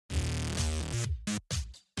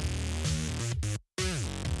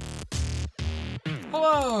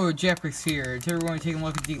Hello, Jeprix here. Today we're going to take a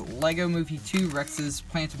look at the LEGO Movie 2 Rex's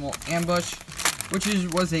Plantimal Ambush, which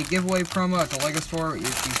was a giveaway promo at the LEGO store. If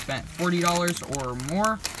you spent $40 or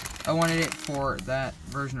more, I wanted it for that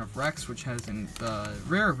version of Rex, which has the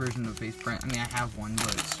rare version of face print. I mean, I have one,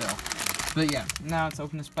 but still. But yeah, now let's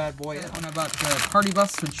open this bad boy. I don't know about the party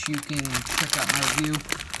bus, which you can check out my review,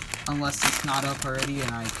 unless it's not up already,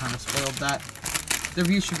 and I kind of spoiled that. The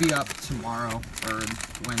review should be up tomorrow, or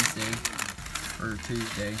Wednesday, or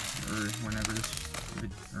Tuesday, or whenever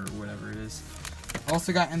or whatever it is.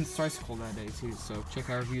 Also got in the Tricycle that day too, so check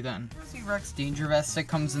our review then. The Rex Danger Vest that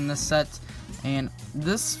comes in this set, and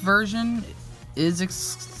this version is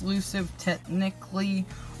exclusive technically.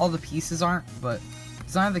 All the pieces aren't, but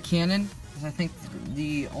Design of the Cannon is, I think,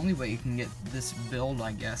 the only way you can get this build,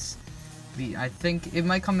 I guess. I think it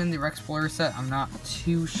might come in the Rex Explorer set, I'm not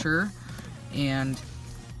too sure. And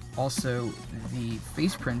also, the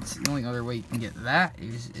face print, the only other way you can get that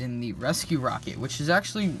is in the Rescue Rocket, which is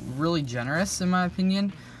actually really generous in my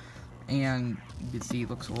opinion. And you can see it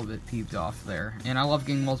looks a little bit peeved off there. And I love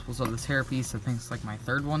getting multiples of this hair piece. I think it's like my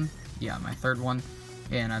third one. Yeah, my third one.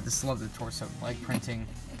 And I just love the torso leg printing,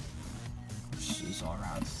 which is all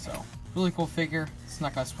around. So, really cool figure. It's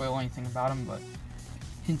not going to spoil anything about him, but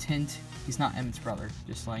hint hint, he's not Emmett's brother,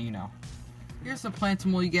 just to let you know. Here's the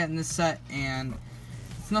Plantimal you get in this set, and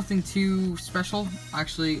it's nothing too special.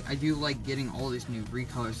 Actually, I do like getting all these new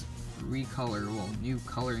new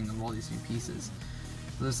coloring of all these new pieces.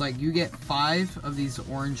 So there's like, you get 5 of these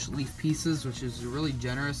orange leaf pieces, which is really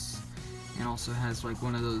generous, and also has like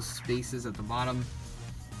one of those spaces at the bottom.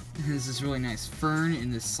 There's this really nice fern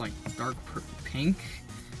in this like dark pink.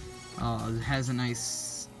 It has a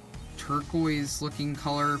nice turquoise looking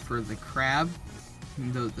color for the crab.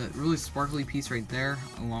 That really sparkly piece right there,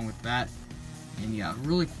 along with that. And yeah,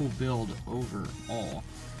 really cool build overall.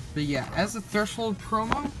 But yeah, as a threshold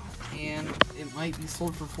promo, and it might be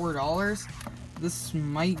sold for $4, this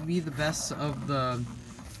might be the best of the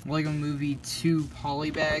LEGO Movie 2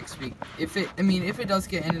 Polybags. If it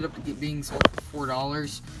does ended up being sold for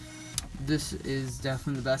 $4, this is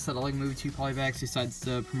definitely the best of the LEGO Movie 2 Polybags, besides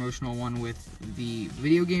the promotional one with the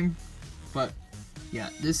video game. But yeah,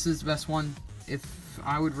 this is the best one. If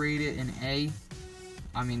I would rate it an A,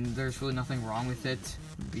 I mean, there's really nothing wrong with it,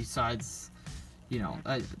 besides, you know,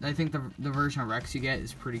 I think the version of Rex you get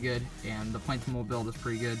is pretty good, and the Plantimal build is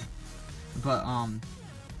pretty good. But,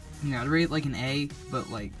 yeah, I'd rate it like an A, but,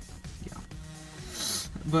 like, yeah.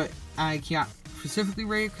 But I can't specifically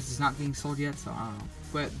rate it, because it's not being sold yet, so I don't know.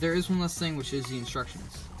 But there is one last thing, which is the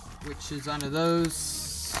instructions, which is under those.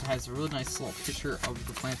 Has a really nice little picture of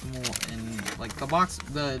the Plantimal, and like the box,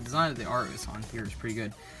 the design of the art is on here is pretty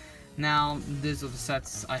good. Now, these are the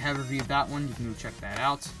sets. I have reviewed that one. You can go check that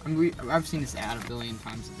out. I mean, I've seen this ad a billion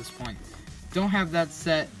times at this point. Don't have that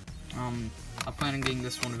set. I'm planning on getting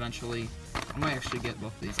this one eventually. I might actually get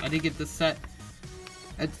both of these. I did get this set.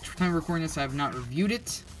 At the time of recording this, I have not reviewed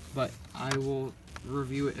it, but I will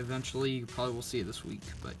review it eventually. You probably will see it this week,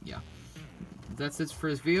 but yeah. That's it for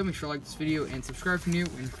this video. Make sure to like this video and subscribe if you're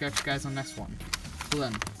new, and catch you guys on the next one. Till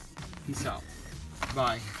then, peace out.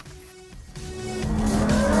 Bye.